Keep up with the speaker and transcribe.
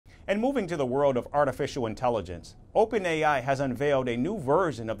And moving to the world of artificial intelligence, OpenAI has unveiled a new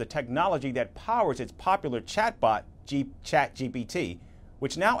version of the technology that powers its popular chatbot, ChatGPT,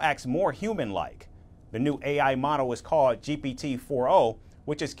 which now acts more human-like. The new AI model is called GPT-4o,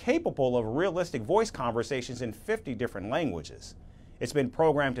 which is capable of realistic voice conversations in 50 different languages. It's been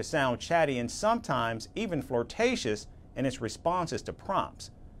programmed to sound chatty and sometimes even flirtatious in its responses to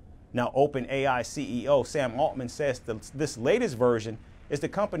prompts. Now, OpenAI CEO Sam Altman says this latest version is the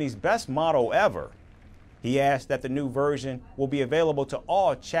company's best model ever. He asked that the new version will be available to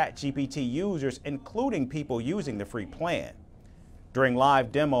all ChatGPT users, including people using the free plan. During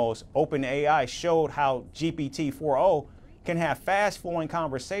live demos, OpenAI showed how GPT-4o can have fast-flowing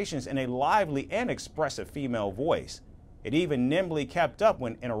conversations in a lively and expressive female voice. It even nimbly kept up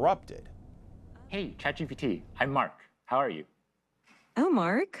when interrupted. Hey, ChatGPT, I'm Mark. How are you? Oh,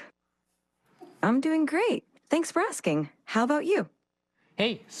 Mark. I'm doing great. Thanks for asking. How about you?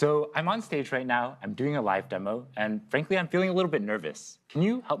 Hey, so I'm on stage right now. I'm doing a live demo, and frankly, I'm feeling a little bit nervous. Can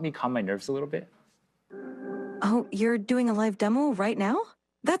you help me calm my nerves a little bit? Oh, you're doing a live demo right now?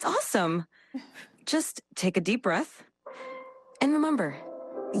 That's awesome. Just take a deep breath. And remember,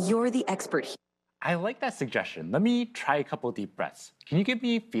 you're the expert here. I like that suggestion. Let me try a couple deep breaths. Can you give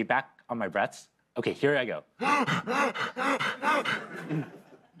me feedback on my breaths? Okay, here I go.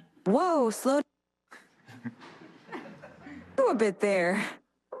 Whoa, slow down a bit there.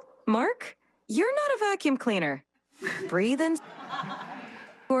 Mark, you're not a vacuum cleaner. Breathe in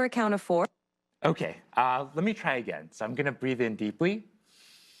for a count of 4. Okay, let me try again. So I'm gonna breathe in deeply,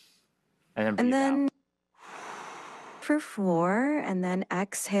 and then breathe out. For 4, and then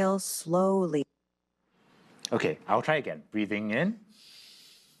exhale slowly. Okay, I'll try again. Breathing in,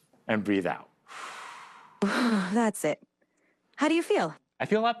 and breathe out. That's it. How do you feel? I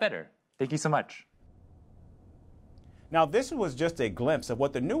feel a lot better. Thank you so much. Now, this was just a glimpse of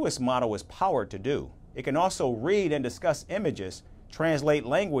what the newest model is powered to do. It can also read and discuss images, translate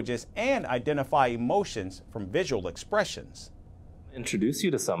languages, and identify emotions from visual expressions. Introduce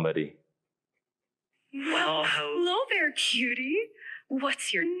you to somebody. Well, hello there, cutie.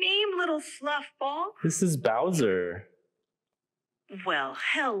 What's your name, little fluffball? This is Bowser. Well,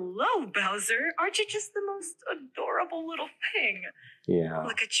 hello, Bowser. Aren't you just the most adorable little thing? Yeah.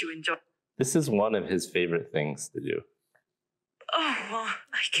 Look at you enjoy. This is one of his favorite things to do. Oh, well,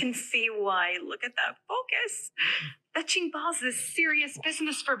 I can see why. Look at that focus. Fetching balls is serious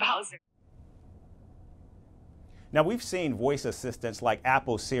business for Bowser. Now, we've seen voice assistants like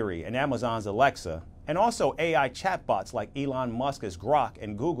Apple's Siri and Amazon's Alexa, and also AI chatbots like Elon Musk's Grok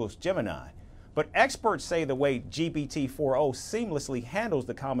and Google's Gemini. But experts say the way GPT-4o seamlessly handles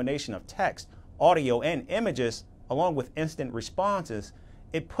the combination of text, audio, and images, along with instant responses,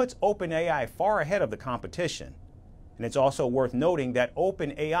 it puts OpenAI far ahead of the competition. And it's also worth noting that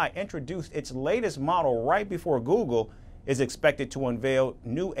OpenAI introduced its latest model right before Google is expected to unveil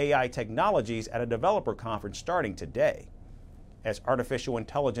new AI technologies at a developer conference starting today. As artificial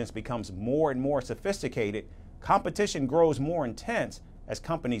intelligence becomes more and more sophisticated, competition grows more intense as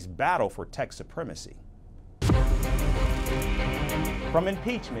companies battle for tech supremacy. From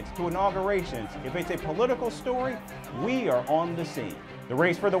impeachments to inaugurations, if it's a political story, we are on the scene. The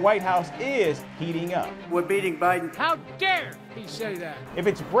race for the White House is heating up. We're beating Biden. How dare he say that? If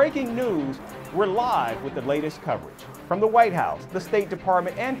it's breaking news, we're live with the latest coverage. From the White House, the State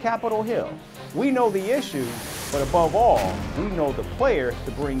Department, and Capitol Hill, we know the issues, but above all, we know the players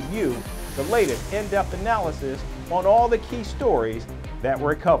to bring you the latest in-depth analysis on all the key stories that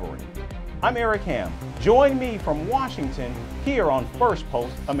we're covering. I'm Eric Ham. Join me from Washington here on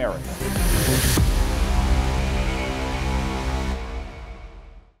Firstpost America.